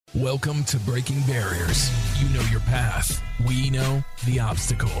Welcome to Breaking Barriers. You know your path. We know the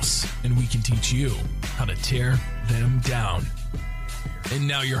obstacles, and we can teach you how to tear them down. And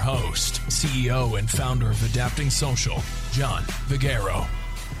now your host, CEO and founder of Adapting Social, John Vigero.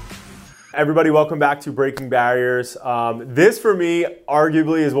 Everybody, welcome back to Breaking Barriers. This, for me,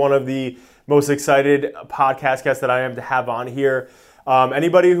 arguably is one of the most excited podcast guests that I am to have on here.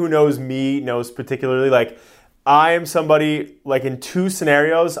 Anybody who knows me knows particularly, I am somebody, in two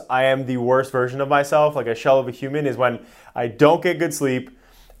scenarios, I am the worst version of myself. A shell of a human is when I don't get good sleep.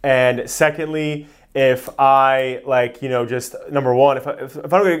 And secondly, if I, just number one, if I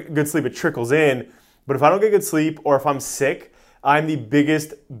don't get good sleep, it trickles in. But if I don't get good sleep or if I'm sick, I'm the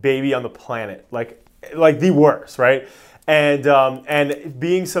biggest baby on the planet, like the worst, right? And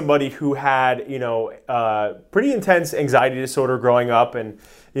being somebody who had, pretty intense anxiety disorder growing up and,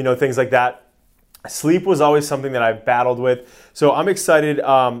 things like that, sleep was always something that I've battled with. So I'm excited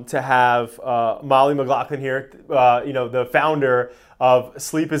to have Mollie McGlocklin here, the founder of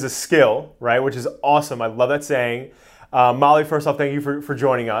Sleep is a Skill, right? Which is awesome. I love that saying. Mollie, first off, thank you for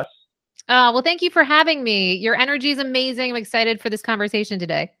joining us. Well, thank you for having me. Your energy is amazing. I'm excited for this conversation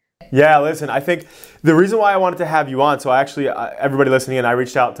today. Yeah, listen, I think the reason why I wanted to have you on, so everybody listening in, I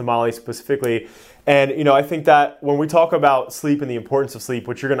reached out to Mollie specifically. And, I think that when we talk about sleep and the importance of sleep,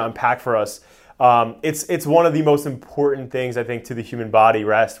 which you're going to unpack for us, it's one of the most important things, I think, to the human body,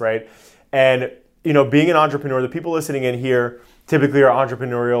 rest, right? And, being an entrepreneur, the people listening in here typically are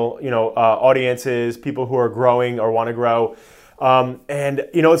entrepreneurial, audiences, people who are growing or want to grow. And,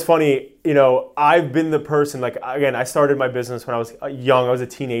 it's funny, I've been the person, again, I started my business when I was young, I was a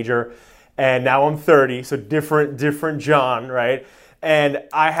teenager, and now I'm 30, so different John, right? And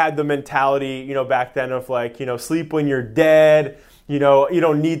I had the mentality, back then of sleep when you're dead. You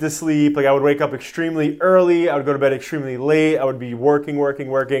don't need to sleep. I would wake up extremely early. I would go to bed extremely late. I would be working.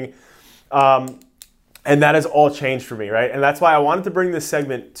 And that has all changed for me, right? And that's why I wanted to bring this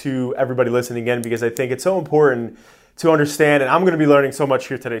segment to everybody listening in, because I think it's so important to understand, and I'm going to be learning so much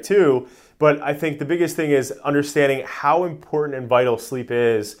here today too, but I think the biggest thing is understanding how important and vital sleep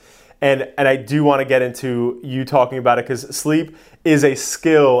is. And I do want to get into you talking about it, because sleep is a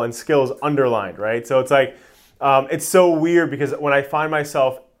skill, and skill is underlined, right? So it's it's so weird, because when I find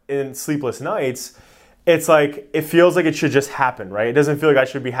myself in sleepless nights, it's it feels like it should just happen, right? It doesn't feel like I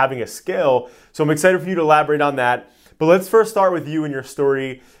should be having a skill. So I'm excited for you to elaborate on that. But let's first start with you and your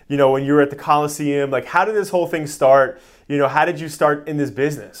story. When you were at the Coliseum, how did this whole thing start? How did you start in this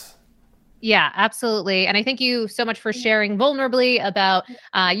business? Yeah, absolutely. And I thank you so much for sharing vulnerably about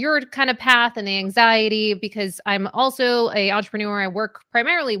your kind of path and the anxiety, because I'm also an entrepreneur. I work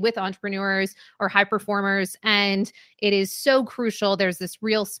primarily with entrepreneurs or high performers, and it is so crucial. There's this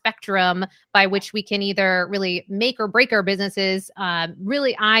real spectrum by which we can either really make or break our businesses,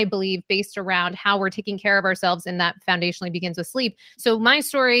 really, I believe, based around how we're taking care of ourselves, and that foundationally begins with sleep. So my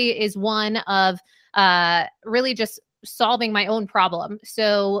story is one of really just solving my own problem.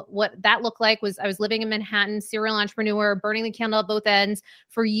 So what that looked like was I was living in Manhattan, serial entrepreneur, burning the candle at both ends.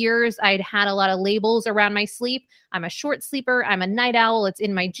 For years, I'd had a lot of labels around my sleep. I'm a short sleeper. I'm a night owl. It's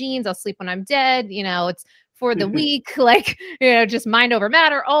in my genes. I'll sleep when I'm dead. It's for the weak, just mind over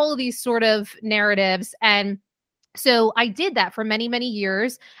matter, all of these sort of narratives. And so I did that for many, many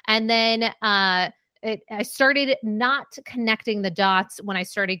years. And then, I started not connecting the dots when I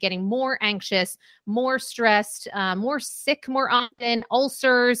started getting more anxious, more stressed, more sick more often,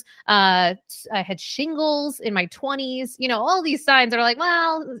 ulcers. I had shingles in my 20s. All these signs are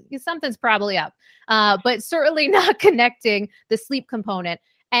well, something's probably up, but certainly not connecting the sleep component.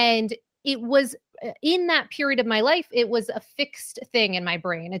 And it was in that period of my life, it was a fixed thing in my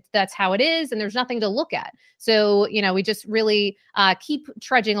brain. That's how it is. And there's nothing to look at. So, we just really keep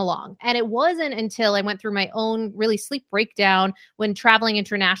trudging along. And it wasn't until I went through my own really sleep breakdown when traveling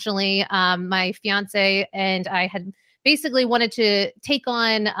internationally. My fiance and I had basically wanted to take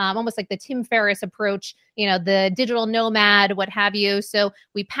on almost like the Tim Ferriss approach, the digital nomad, what have you. So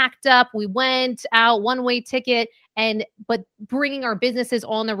we packed up, we went out, one-way ticket, but bringing our businesses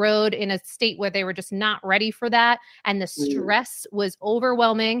on the road in a state where they were just not ready for that. And the stress was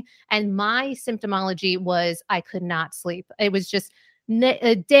overwhelming. And my symptomology was I could not sleep. It was just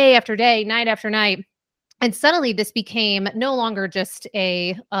day after day, night after night. And suddenly this became no longer just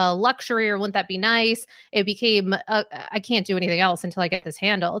a luxury, or wouldn't that be nice? It became, I can't do anything else until I get this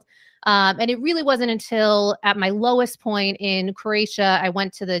handled. And it really wasn't until at my lowest point in Croatia, I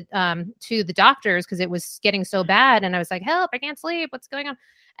went to the doctors because it was getting so bad. And I was like, help, I can't sleep. What's going on?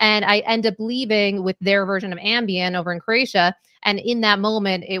 And I end up leaving with their version of Ambien over in Croatia. And in that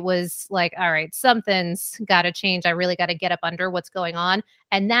moment, it was like, all right, something's got to change. I really got to get up under what's going on.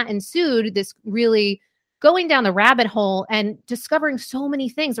 And that ensued this really going down the rabbit hole and discovering so many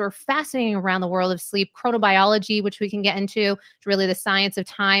things that were fascinating around the world of sleep, chronobiology, which we can get into. It's really the science of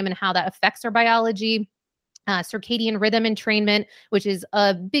time and how that affects our biology. Circadian rhythm entrainment, which is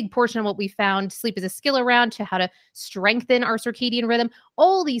a big portion of what we found sleep is a skill around, to how to strengthen our circadian rhythm.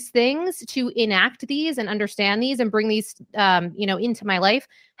 All these things to enact these and understand these and bring these, into my life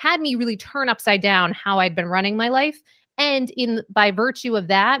had me really turn upside down how I'd been running my life. And by virtue of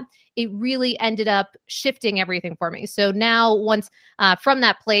that, it really ended up shifting everything for me. So now once from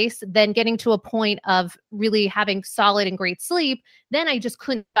that place, then getting to a point of really having solid and great sleep, then I just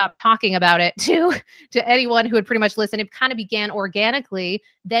couldn't stop talking about it to anyone who would pretty much listen. It kind of began organically,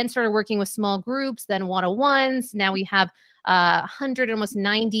 then started working with small groups, then one-on-ones. Now we have 100, almost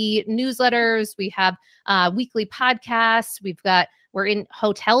 90 newsletters. We have weekly podcasts. We're in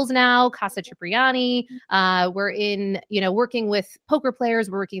hotels now, Casa Cipriani. We're in, working with poker players.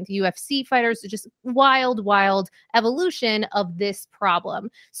 We're working with UFC fighters. So just wild evolution of this problem.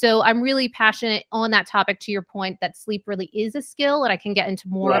 So I'm really passionate on that topic, to your point, that sleep really is a skill. And I can get into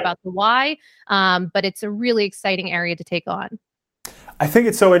more about the why. But it's a really exciting area to take on. I think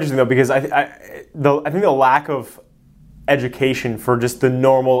it's so interesting, though, because I think the lack of education for just the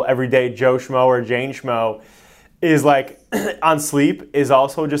normal everyday Joe Schmo or Jane Schmo is like on sleep is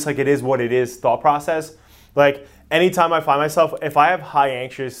also just like it is what it is thought process. Like anytime I find myself, if I have high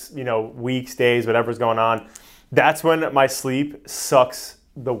anxious, weeks, days, whatever's going on, that's when my sleep sucks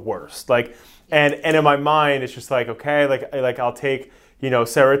the worst. Like, and in my mind, it's just like, okay, like I'll take,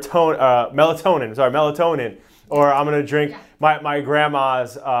 melatonin, or I'm going to drink my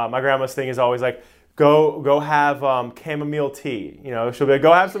grandma's thing is always like, go have chamomile tea. She'll be like,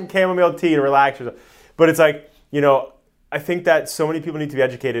 go have some chamomile tea to relax yourself. But it's like, I think that so many people need to be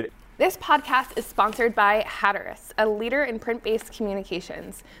educated. This podcast is sponsored by Hatteras, a leader in print-based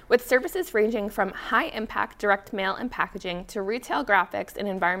communications, with services ranging from high-impact direct mail and packaging to retail graphics and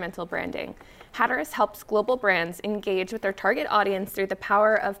environmental branding. Hatteras helps global brands engage with their target audience through the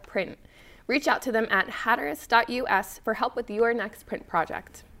power of print. Reach out to them at hatteras.us for help with your next print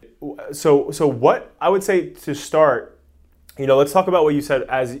project. So what I would say to start, let's talk about what you said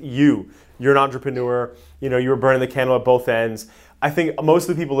as you're an entrepreneur, you were burning the candle at both ends. I think most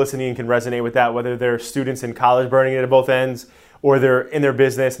of the people listening can resonate with that, whether they're students in college burning it at both ends, or they're in their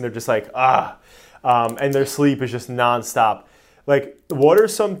business and they're just like, and their sleep is just nonstop. Like, what are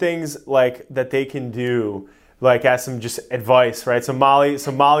some things like that they can do, like as some just advice, right? Some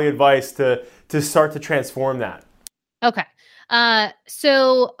Mollie advice to start to transform that. Okay.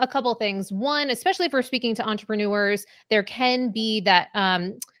 So a couple things. One, especially if we're speaking to entrepreneurs, there can be that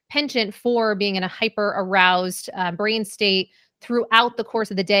penchant for being in a hyper aroused brain state throughout the course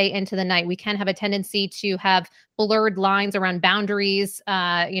of the day into the night. We can have a tendency to have blurred lines around boundaries.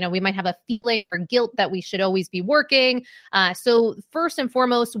 We might have a feeling or guilt that we should always be working. So first and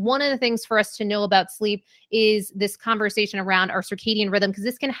foremost, one of the things for us to know about sleep is this conversation around our circadian rhythm, because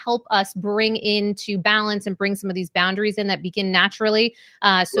this can help us bring into balance and bring some of these boundaries in that begin naturally.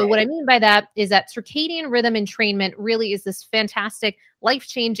 What I mean by that is that circadian rhythm entrainment really is this fantastic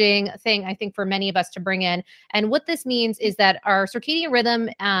life-changing thing, I think, for many of us to bring in. And what this means is that our circadian rhythm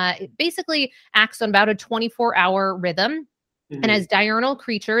basically acts on about a 24-hour rhythm. Mm-hmm. And as diurnal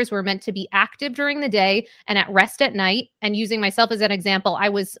creatures, we're meant to be active during the day and at rest at night. And using myself as an example, I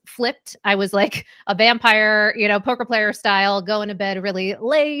was flipped. I was like a vampire, poker player style, going to bed really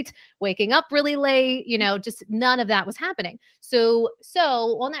late, waking up really late, just none of that was happening. So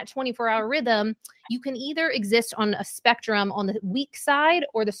on that 24-hour rhythm, you can either exist on a spectrum on the weak side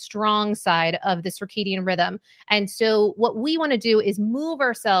or the strong side of the circadian rhythm. And so what we want to do is move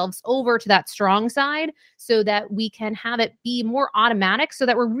ourselves over to that strong side so that we can have it be more automatic, so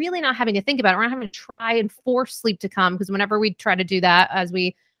that we're really not having to think about it. We're not having to try and force sleep to come, because whenever we try to do that, as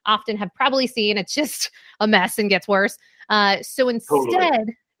we often have probably seen, it's just a mess and gets worse. So instead...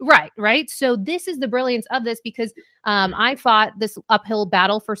 Totally. Right. So this is the brilliance of this, because I fought this uphill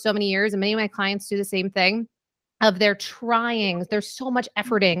battle for so many years, and many of my clients do the same thing. of their trying. There's so much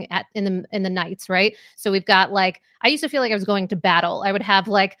efforting in the nights, right? So we've got like, I used to feel like I was going to battle. I would have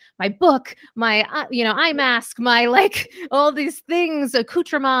like my book, my eye mask, my like all these things,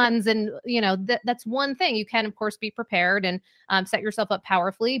 accoutrements, and that's one thing. You can of course be prepared and set yourself up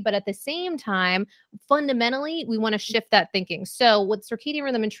powerfully, but at the same time, fundamentally, we want to shift that thinking. So what circadian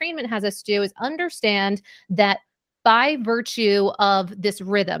rhythm entrainment has us do is understand that by virtue of this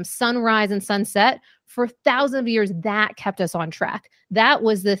rhythm, sunrise and sunset, for thousands of years, that kept us on track. That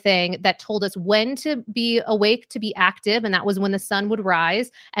was the thing that told us when to be awake, to be active. And that was when the sun would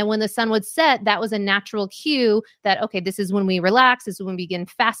rise. And when the sun would set, that was a natural cue that, okay, this is when we relax. This is when we begin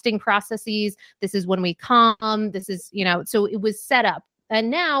fasting processes. This is when we calm. This is, so it was set up.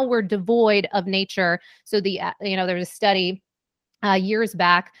 And now we're devoid of nature. So there was a study years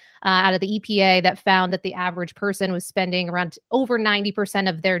back out of the EPA that found that the average person was spending around over 90%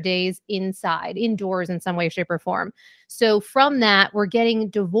 of their days indoors in some way, shape, or form. So from that, we're getting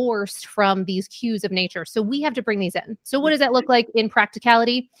divorced from these cues of nature. So we have to bring these in. So what does that look like in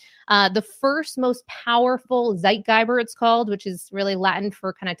practicality? The first most powerful Zeitgeber, it's called, which is really Latin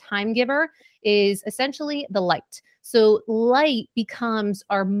for kind of time giver, is essentially the light. So light becomes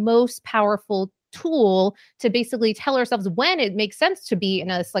our most powerful tool to basically tell ourselves when it makes sense to be in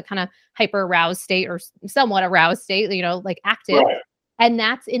a like kind of hyper aroused state or somewhat aroused state, like active. Right. And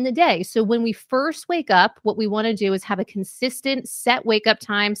that's in the day. So when we first wake up, what we want to do is have a consistent set wake up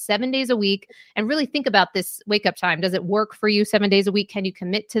time 7 days a week and really think about this wake up time. Does it work for you 7 days a week? Can you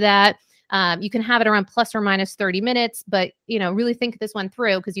commit to that? You can have it around plus or minus 30 minutes, but really think this one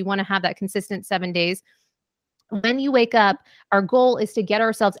through because you want to have that consistent 7 days. When you wake up, our goal is to get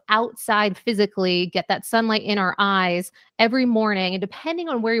ourselves outside physically, get that sunlight in our eyes every morning. And depending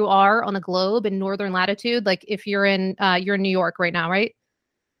on where you are on the globe in northern latitude, like if you're in New York right now, right?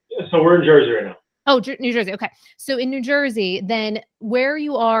 So we're in Jersey right now. Oh, New Jersey. Okay. So in New Jersey, then where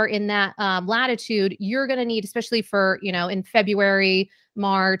you are in that latitude, you're going to need, especially for, in February,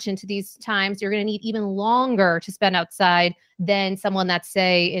 March, into these times, you're going to need even longer to spend outside than someone that's,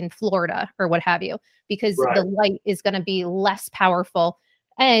 say, in Florida or what have you, because right. The light is going to be less powerful.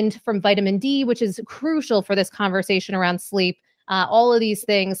 And from vitamin D, which is crucial for this conversation around sleep, all of these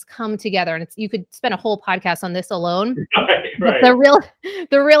things come together, and you could spend a whole podcast on this alone. Right. But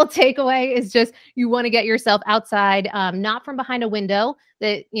the real takeaway is just you want to get yourself outside, not from behind a window.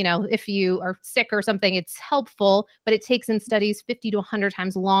 That if you are sick or something, it's helpful, but it takes in studies 50 to 100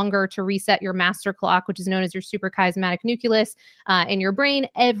 times longer to reset your master clock, which is known as your suprachiasmatic nucleus in your brain.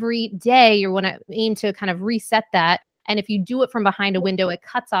 Every day, you want to aim to kind of reset that. And if you do it from behind a window, it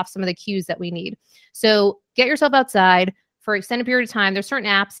cuts off some of the cues that we need. So get yourself outside for an extended period of time. There's certain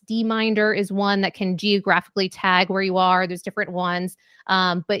apps. DMinder is one that can geographically tag where you are. There's different ones,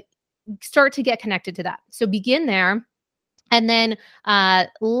 but start to get connected to that. So begin there. And then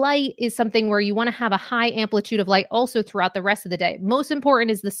light is something where you want to have a high amplitude of light also throughout the rest of the day. Most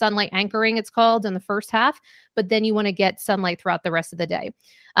important is the sunlight anchoring, it's called, in the first half, but then you want to get sunlight throughout the rest of the day.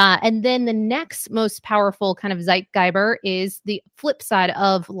 And then the next most powerful kind of Zeitgeber is the flip side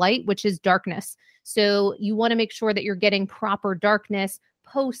of light, which is darkness. So you want to make sure that you're getting proper darkness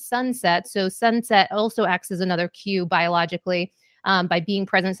post sunset. So sunset also acts as another cue biologically by being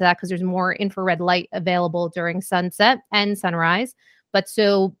present to that, because there's more infrared light available during sunset and sunrise. But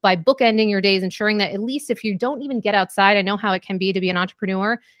so by bookending your days, ensuring that at least if you don't even get outside, I know how it can be to be an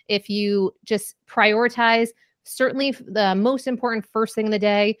entrepreneur. If you just prioritize certainly the most important first thing in the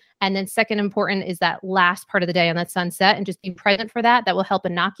day, and then second important is that last part of the day on that sunset, and just be present for that. That will help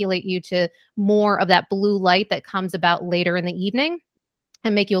inoculate you to more of that blue light that comes about later in the evening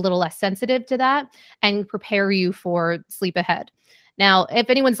and make you a little less sensitive to that and prepare you for sleep ahead. Now, if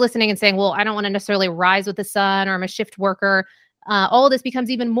anyone's listening and saying, well, I don't want to necessarily rise with the sun, or I'm a shift worker, all of this becomes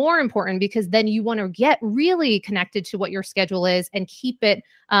even more important, because then you want to get really connected to what your schedule is and keep it,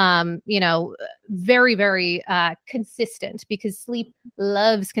 very, very consistent, because sleep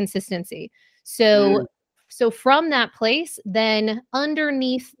loves consistency. So from that place, then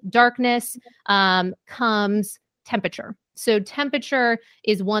underneath darkness comes temperature. So temperature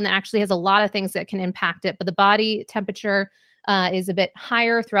is one that actually has a lot of things that can impact it, but the body temperature is a bit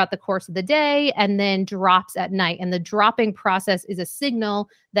higher throughout the course of the day and then drops at night. And the dropping process is a signal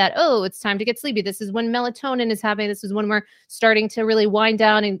that, oh, it's time to get sleepy. This is when melatonin is happening. This is when we're starting to really wind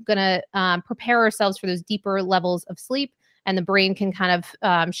down and going to prepare ourselves for those deeper levels of sleep. And the brain can kind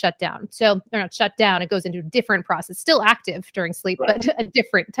of shut down. So they're not shut down. It goes into a different process, still active during sleep, right, but a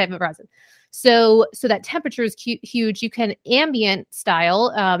different type of process. So that temperature is huge. You can ambient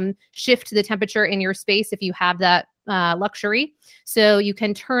style shift the temperature in your space if you have that luxury. So you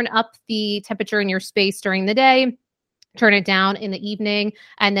can turn up the temperature in your space during the day, turn it down in the evening,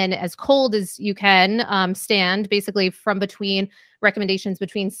 and then as cold as you can stand, basically from between recommendations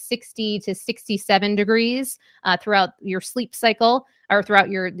between 60 to 67 degrees throughout your sleep cycle or throughout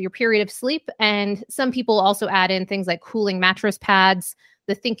your period of sleep. And some people also add in things like cooling mattress pads.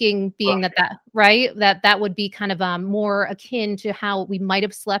 The thinking being that would be kind of more akin to how we might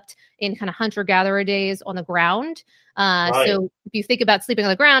have slept in kind of hunter-gatherer days on the ground. So if you think about sleeping on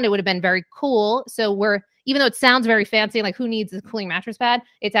the ground, it would have been very cool. So even though it sounds very fancy, like who needs a cooling mattress pad,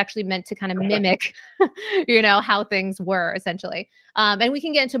 it's actually meant to kind of mimic, how things were essentially. And we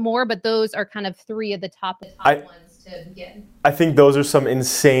can get into more, but those are kind of three of the top ones to begin. I think those are some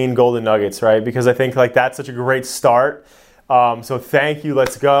insane golden nuggets, right? Because I think like that's such a great start. So thank you.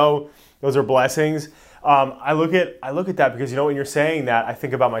 Let's go. Those are blessings. I look at that because, when you're saying that, I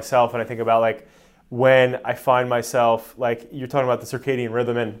think about myself and I think about like when I find myself, like you're talking about the circadian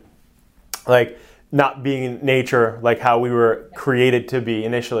rhythm and like not being in nature, like how we were created to be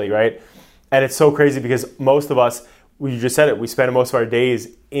initially, right? And it's so crazy because most of us, you just said it, we spend most of our days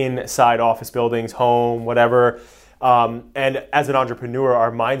inside office buildings, home, whatever. And as an entrepreneur,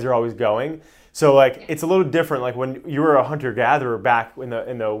 our minds are always going. So like it's a little different. Like when you were a hunter gatherer back in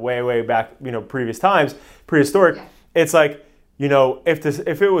the way back, previous times, prehistoric. Yeah. It's like,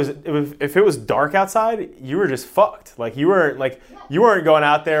 if it was dark outside, you were just fucked. Like you weren't going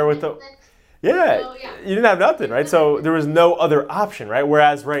out there with the you didn't have nothing, right? So there was no other option, right?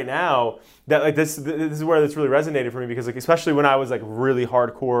 Whereas right now, that like this is where this really resonated for me because like especially when I was like really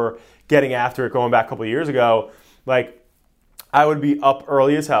hardcore getting after it, going back a couple of years ago, like I would be up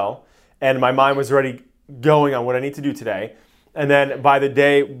early as hell. And my mind was already going on what I need to do today. And then by the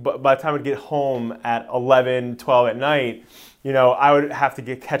time I'd get home at 11, 12 at night, I would have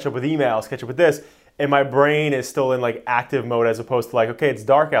to catch up with emails, catch up with this. And my brain is still in like active mode as opposed to like, okay, it's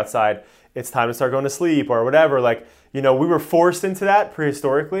dark outside. It's time to start going to sleep or whatever. Like, we were forced into that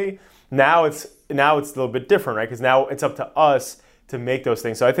prehistorically. Now it's a little bit different, right? Because now it's up to us to make those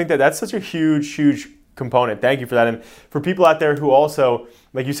things. So I think that's such a huge, huge component. Thank you for that. And for people out there who also,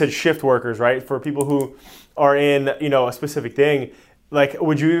 like you said, shift workers, right? For people who are in, a specific thing, like,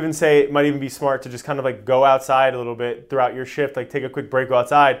 would you even say it might even be smart to just kind of like go outside a little bit throughout your shift, like take a quick break, go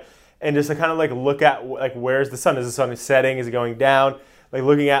outside and just to kind of like look at like, where's the sun? Is the sun setting? Is it going down? Like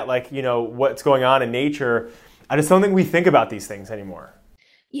looking at like, what's going on in nature. I just don't think we think about these things anymore.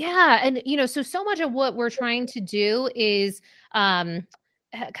 Yeah. And, so much of what we're trying to do is,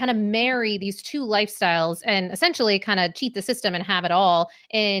 kind of marry these two lifestyles and essentially kind of cheat the system and have it all.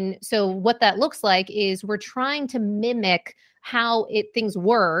 And so what that looks like is we're trying to mimic how things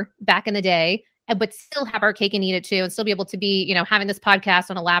were back in the day, but still have our cake and eat it too, and still be able to be, having this podcast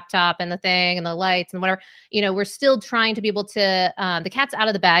on a laptop and the thing and the lights and whatever, we're still trying to be able to, the cat's out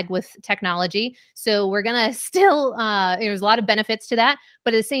of the bag with technology. So we're going to still, there's a lot of benefits to that,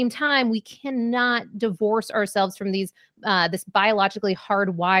 but at the same time, we cannot divorce ourselves from these, this biologically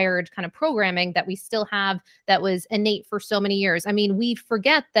hardwired kind of programming that we still have that was innate for so many years. I mean, we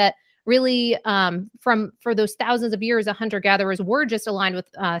forget that really for those thousands of years, the hunter-gatherers were just aligned with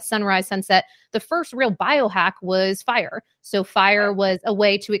sunrise, sunset. The first real biohack was fire. So fire was a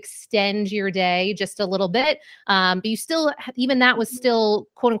way to extend your day just a little bit. But you still, even that was still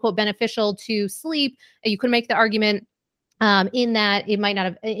quote unquote beneficial to sleep. You could make the argument in that it might not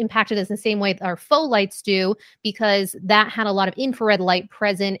have impacted us in the same way our faux lights do, because that had a lot of infrared light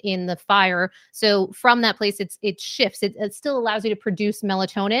present in the fire. So from that place, it shifts. It still allows you to produce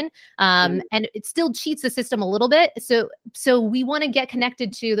melatonin, and it still cheats the system a little bit. So we want to get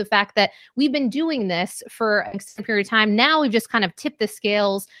connected to the fact that we've been doing this for an extended period of time. Now we've just kind of tipped the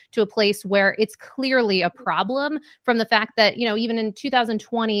scales to a place where it's clearly a problem from the fact that, even in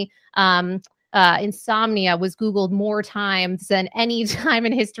 2020, insomnia was Googled more times than any time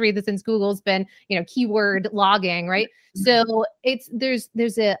in history that since Google's been, keyword logging, right? So there's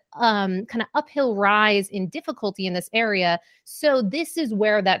a kind of uphill rise in difficulty in this area. So this is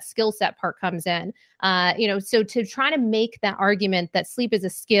where that skill set part comes in. So to try to make that argument that sleep is a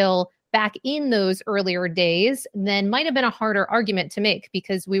skill back in those earlier days, then might have been a harder argument to make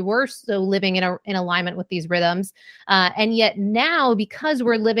because we were so living in alignment with these rhythms. And yet now, because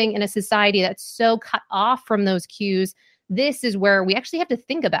we're living in a society that's so cut off from those cues, this is where we actually have to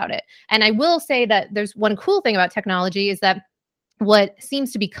think about it. And I will say that there's one cool thing about technology is that what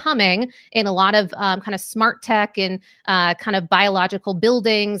seems to be coming in a lot of kind of smart tech and kind of biological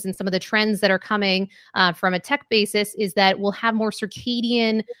buildings and some of the trends that are coming from a tech basis is that we'll have more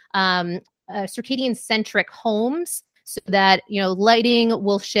circadian centric homes. so that, lighting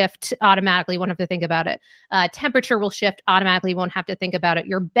will shift automatically. You won't have to think about it. Temperature will shift automatically. You won't have to think about it.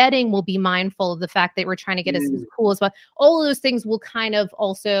 Your bedding will be mindful of the fact that we're trying to get as cool as well. All of those things will kind of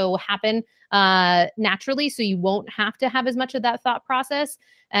also happen naturally. So you won't have to have as much of that thought process.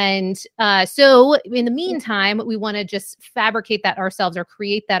 And so in the meantime, we want to just fabricate that ourselves or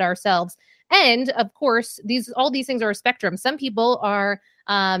create that ourselves. And of course, all these things are a spectrum. Some people are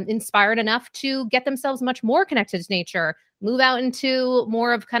inspired enough to get themselves much more connected to nature, move out into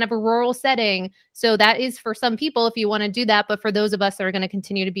more of kind of a rural setting. So that is for some people if you want to do that. But for those of us that are going to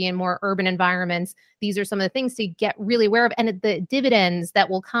continue to be in more urban environments, these are some of the things to get really aware of. And the dividends that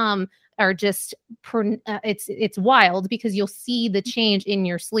will come are just, it's wild, because you'll see the change in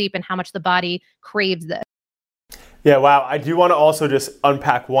your sleep and how much the body craves this. Yeah, wow. I do want to also just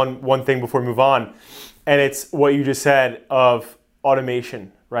unpack one thing before we move on. And it's what you just said of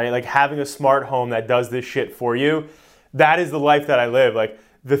automation, right? Like having a smart home that does this shit for you. That is the life that I live. Like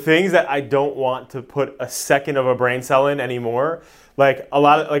the things that I don't want to put a second of a brain cell in anymore. Like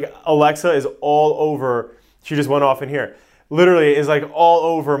Alexa is all over. She just went off in here. Literally is like all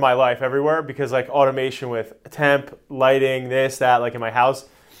over my life everywhere, because like automation with temp, lighting, this, that, like in my house,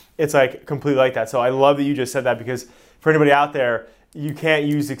 it's like completely like that. So I love that you just said that, because for anybody out there, you can't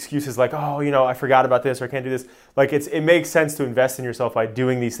use excuses like, oh, I forgot about this or I can't do this. Like it makes sense to invest in yourself by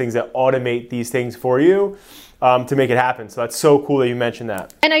doing these things that automate these things for you to make it happen. So that's so cool that you mentioned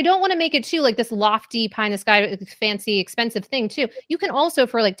that. And I don't want to make it too like this lofty pie in the sky, fancy, expensive thing too. You can also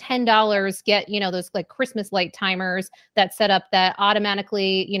for like $10 get, those like Christmas light timers that set up that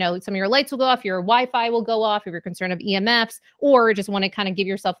automatically, some of your lights will go off, your Wi-Fi will go off if you're concerned of EMFs, or just want to kind of give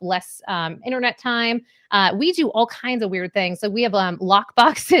yourself less internet time. We do all kinds of weird things. So we have lock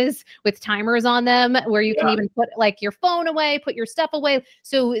boxes with timers on them where you can even put like your phone away, put your stuff away,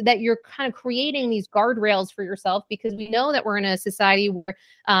 so that you're kind of creating these guardrails for yourself, because we know that we're in a society where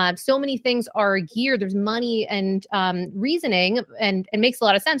so many things are geared. There's money and reasoning, and it makes a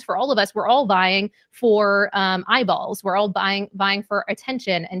lot of sense for all of us. We're all vying for eyeballs. We're all vying for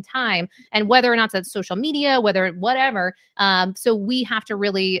attention and time, and whether or not that's social media, whatever. So we have to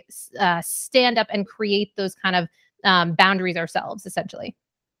really stand up and create those kind of boundaries ourselves, essentially.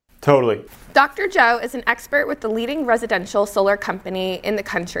 Totally. Dr. Joe is an expert with the leading residential solar company in the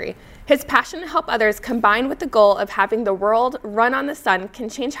country. His passion to help others, combined with the goal of having the world run on the sun, can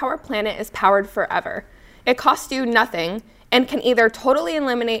change how our planet is powered forever. It costs you nothing and can either totally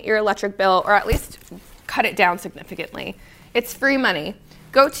eliminate your electric bill or at least cut it down significantly. It's free money.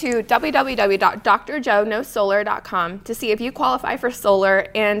 Go to www.drjoeknowsolar.com to see if you qualify for solar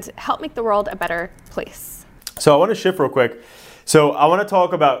and help make the world a better place. So I want to shift real quick. So I want to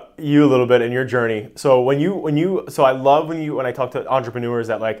talk about you a little bit and your journey. So so I love when I talk to entrepreneurs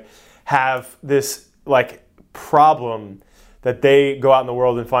that like have this like problem that they go out in the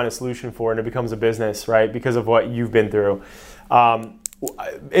world and find a solution for, and it becomes a business, right? Because of what you've been through.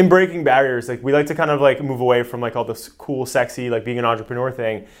 In breaking barriers, like we like to kind of like move away from like all this cool, sexy, like being an entrepreneur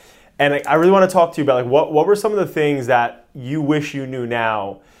thing. And I really want to talk to you about like what were some of the things that you wish you knew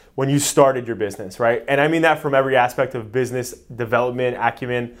now when you started your business, right? And I mean that from every aspect of business development,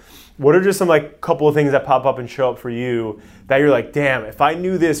 acumen. What are just some like couple of things that pop up and show up for you that you're like, damn, if I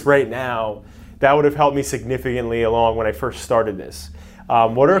knew this right now, that would have helped me significantly along when I first started this.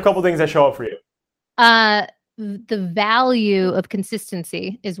 What are a couple of things that show up for you? The value of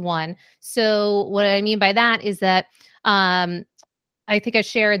consistency is one. So what I mean by that is that I think I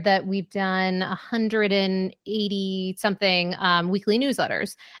shared that we've done 180 something weekly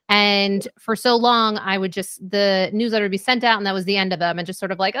newsletters. And for so long, the newsletter would be sent out and that was the end of them, and just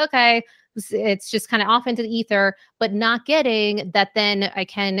sort of like, okay, it's just kind of off into the ether, but not getting that then I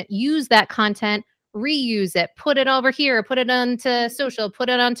can use that content, reuse it, put it over here, put it onto social, put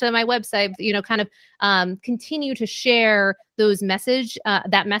it onto my website, kind of continue to share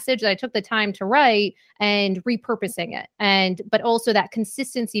that message that I took the time to write, and repurposing it. But also that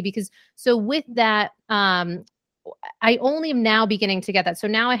consistency, because so with that, I only am now beginning to get that. So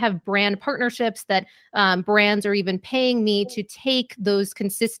now I have brand partnerships that brands are even paying me to take those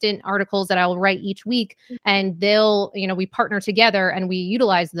consistent articles that I will write each week, and we partner together and we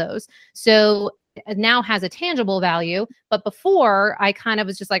utilize those. So it now has a tangible value. But before, I kind of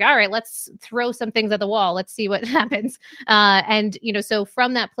was just like, all right, let's throw some things at the wall. Let's see what happens. So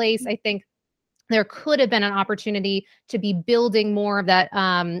from that place, I think there could have been an opportunity to be building more of that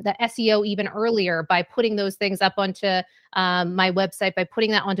SEO even earlier by putting those things up onto my website, by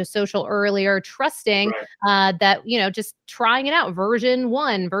putting that onto social earlier, trusting that, just trying it out, version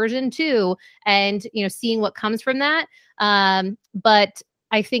 1, version 2, and, seeing what comes from that. But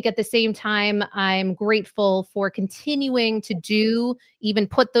I think at the same time, I'm grateful for continuing to even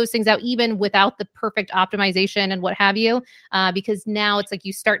put those things out, even without the perfect optimization and what have you, because now it's like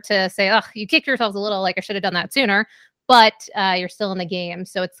you start to say, oh, you kick yourselves a little, like I should have done that sooner, but you're still in the game.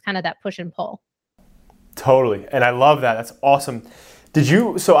 So it's kind of that push and pull. Totally. And I love that. That's awesome.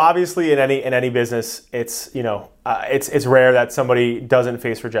 So obviously in any business, it's, it's rare that somebody doesn't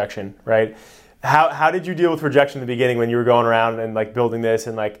face rejection, right? How did you deal with rejection in the beginning when you were going around and like building this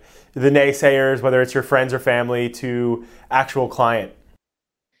and like the naysayers, whether it's your friends or family to actual client?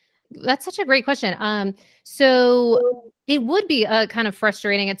 That's such a great question. So it would be kind of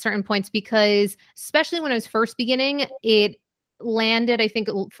frustrating at certain points because especially when I was first beginning, it landed, I think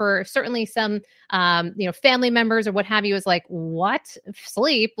for certainly some, family members or what have you is like, what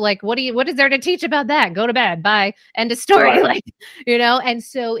sleep? Like, what is there to teach about that? Go to bed. Bye. End of story. Right. Like, and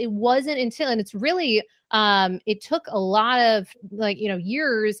so it wasn't until, and it's really, it took a lot of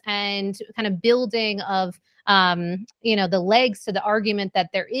years and kind of building of, the legs to the argument that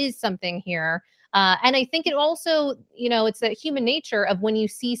there is something here. And I think it also, it's that human nature of when you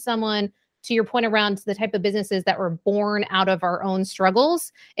see someone, to your point around the type of businesses that were born out of our own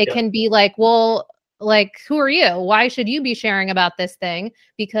struggles, it can be like, well, like, who are you? Why should you be sharing about this thing?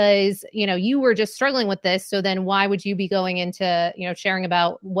 Because, you were just struggling with this. So then why would you be going into, sharing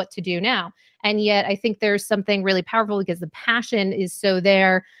about what to do now? And yet I think there's something really powerful because the passion is so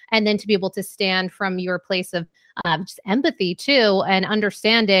there. And then to be able to stand from your place of just empathy too, and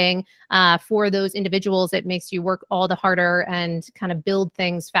understanding for those individuals, it makes you work all the harder and kind of build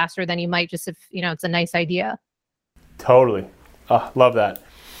things faster than you might just if, it's a nice idea. Totally. Love that.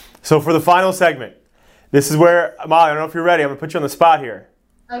 So for the final segment, this is where, Mollie, I don't know if you're ready. I'm going to put you on the spot here.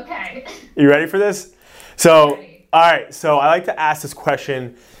 Okay. You ready for this? So, all right. So I like to ask this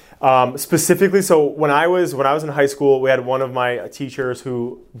question specifically. So when I was in high school, we had one of my teachers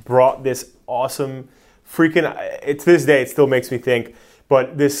who brought this awesome it's this day, it still makes me think,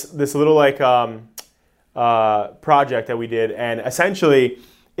 but this little like project that we did. And essentially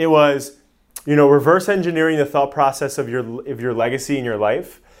it was, reverse engineering the thought process of your legacy in your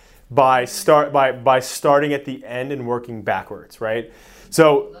life by starting at the end and working backwards, right?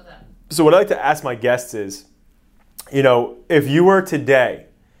 So what I like to ask my guests is, if you were today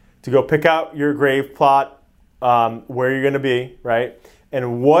to go pick out your grave plot, where you're going to be, right?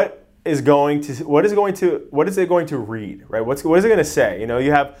 And what is it going to read, right? What is it going to say?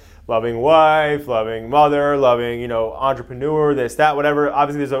 You have loving wife, loving mother, loving, entrepreneur, this, that, whatever.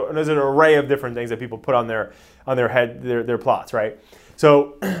 Obviously there's an array of different things that people put on their head, their plots, right?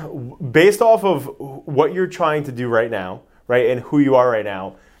 So based off of what you're trying to do right now, right, and who you are right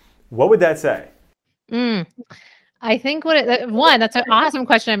now, what would that say? I think one, that's an awesome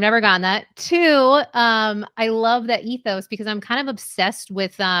question. I've never gotten that. Two, I love that ethos because I'm kind of obsessed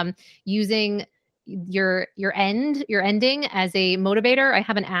with using your ending as a motivator. I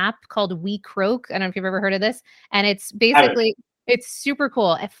have an app called We Croak. I don't know if you've ever heard of this. And it's basically, it's super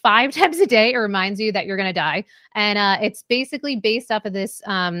cool. 5 times a day, it reminds you that you're going to die. And it's basically based off of this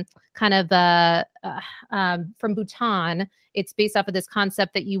from Bhutan. It's based off of this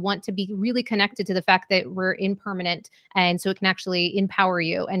concept that you want to be really connected to the fact that we're impermanent. And so it can actually empower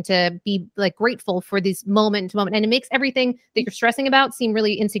you and to be like grateful for this moment to moment. And it makes everything that you're stressing about seem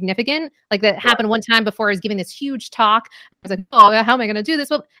really insignificant. Like that happened one time before I was giving this huge talk. I was like, oh, how am I going to do this?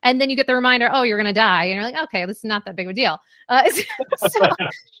 Well, and then you get the reminder, oh, you're going to die. And you're like, okay, this is not that big of a deal.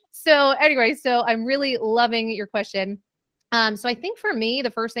 So anyway, so I'm really loving your question. So I think for me,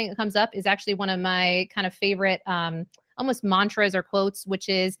 the first thing that comes up is actually one of my kind of favorite almost mantras or quotes, which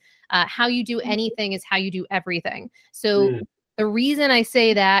is how you do anything is how you do everything. So the reason I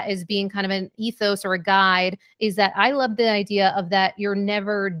say that as being kind of an ethos or a guide is that I love the idea of that you're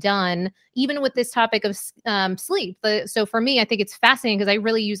never done, even with this topic of sleep. So for me, I think it's fascinating because I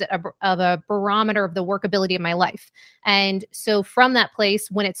really use it of a barometer of the workability of my life. And so from that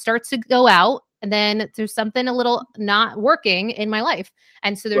place, when it starts to go out, and then there's something a little not working in my life.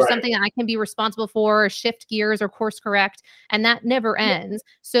 And so there's something that I can be responsible for, shift gears or course correct. And that never ends.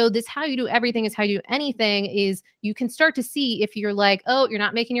 So this how you do everything is how you do anything is you can start to see if you're like, oh, you're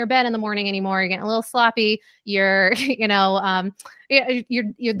not making your bed in the morning anymore. You're getting a little sloppy. You're,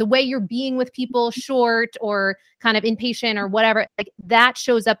 you're the way you're being with people short or kind of impatient or whatever, like that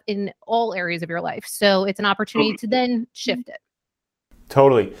shows up in all areas of your life. So it's an opportunity to then shift it.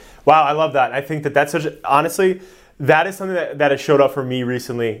 Totally. Wow, I love that. I think that's honestly, that is something that has showed up for me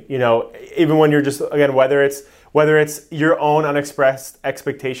recently. Even when you're just, again, whether it's your own unexpressed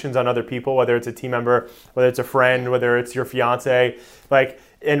expectations on other people, whether it's a team member, whether it's a friend, whether it's your fiance,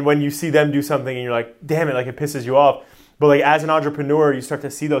 and when you see them do something and you're like, damn it, like it pisses you off, But like as an entrepreneur, you start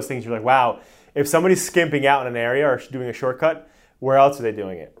to see those things. You're like, wow, if somebody's skimping out in an area or doing a shortcut, where else are they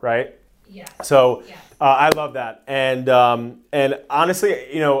doing it, right? Yeah. So I love that. And honestly,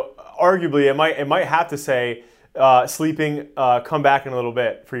 arguably, it might have to say sleeping, come back in a little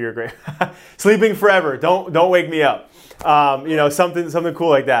bit for your great sleeping forever. Don't wake me up. Something cool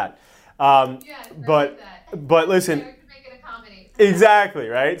like that. But listen, exactly,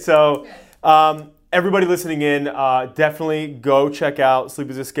 right? So everybody listening in, definitely go check out Sleep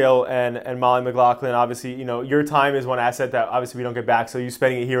is a Skill and Mollie McGlocklin. Obviously, your time is one asset that obviously we don't get back. So you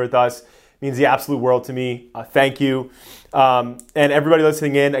spending it here with us means the absolute world to me. Thank you. And everybody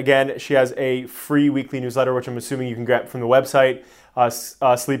listening in, again, she has a free weekly newsletter, which I'm assuming you can get from the website,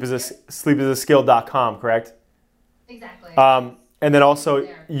 sleepisaskill.com, correct? Exactly. And then also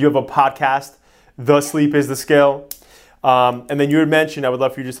you have a podcast, The Sleep is the Skill. And then you had mentioned, I would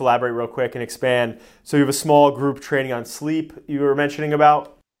love for you just to elaborate real quick and expand. So you have a small group training on sleep you were mentioning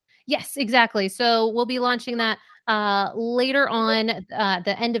about? Yes, exactly. So we'll be launching that later on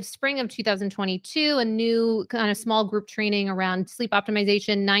the end of spring of 2022, a new kind of small group training around sleep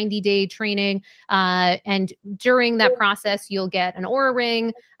optimization, 90-day training. And during that process, you'll get an Oura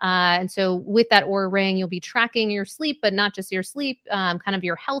ring. And so with that Oura ring, you'll be tracking your sleep, but not just your sleep, kind of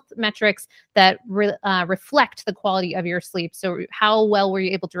your health metrics that reflect the quality of your sleep. So how well were you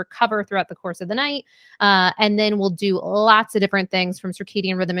able to recover throughout the course of the night? And then we'll do lots of different things from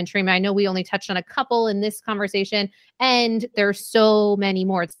circadian rhythm and treatment. I know we only touched on a couple in this conversation, and there's so many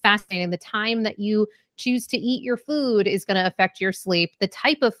more. It's fascinating. The time that you choose to eat your food is going to affect your sleep. The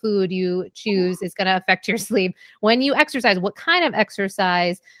type of food you choose is going to affect your sleep. When you exercise, what kind of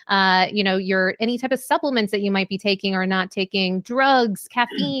exercise, your any type of supplements that you might be taking or not taking, drugs,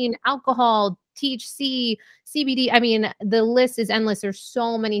 caffeine, alcohol, THC, CBD. I mean, the list is endless. There's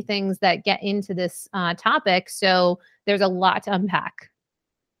so many things that get into this topic. So there's a lot to unpack.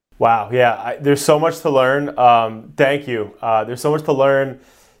 Wow. Yeah. There's so much to learn. Thank you. There's so much to learn.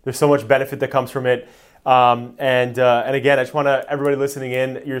 There's so much benefit that comes from it. And again, I just want to, everybody listening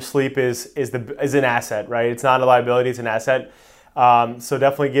in, your sleep is an asset, right? It's not a liability. It's an asset. So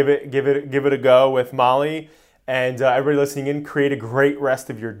definitely give it a go with Mollie. And everybody listening in, create a great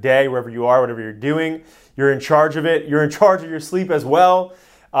rest of your day, wherever you are, whatever you're doing. You're in charge of it. You're in charge of your sleep as well.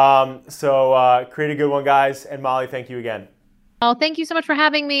 So create a good one, guys. And Mollie, thank you again. Oh, thank you so much for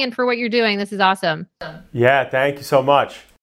having me and for what you're doing. This is awesome. Yeah, thank you so much.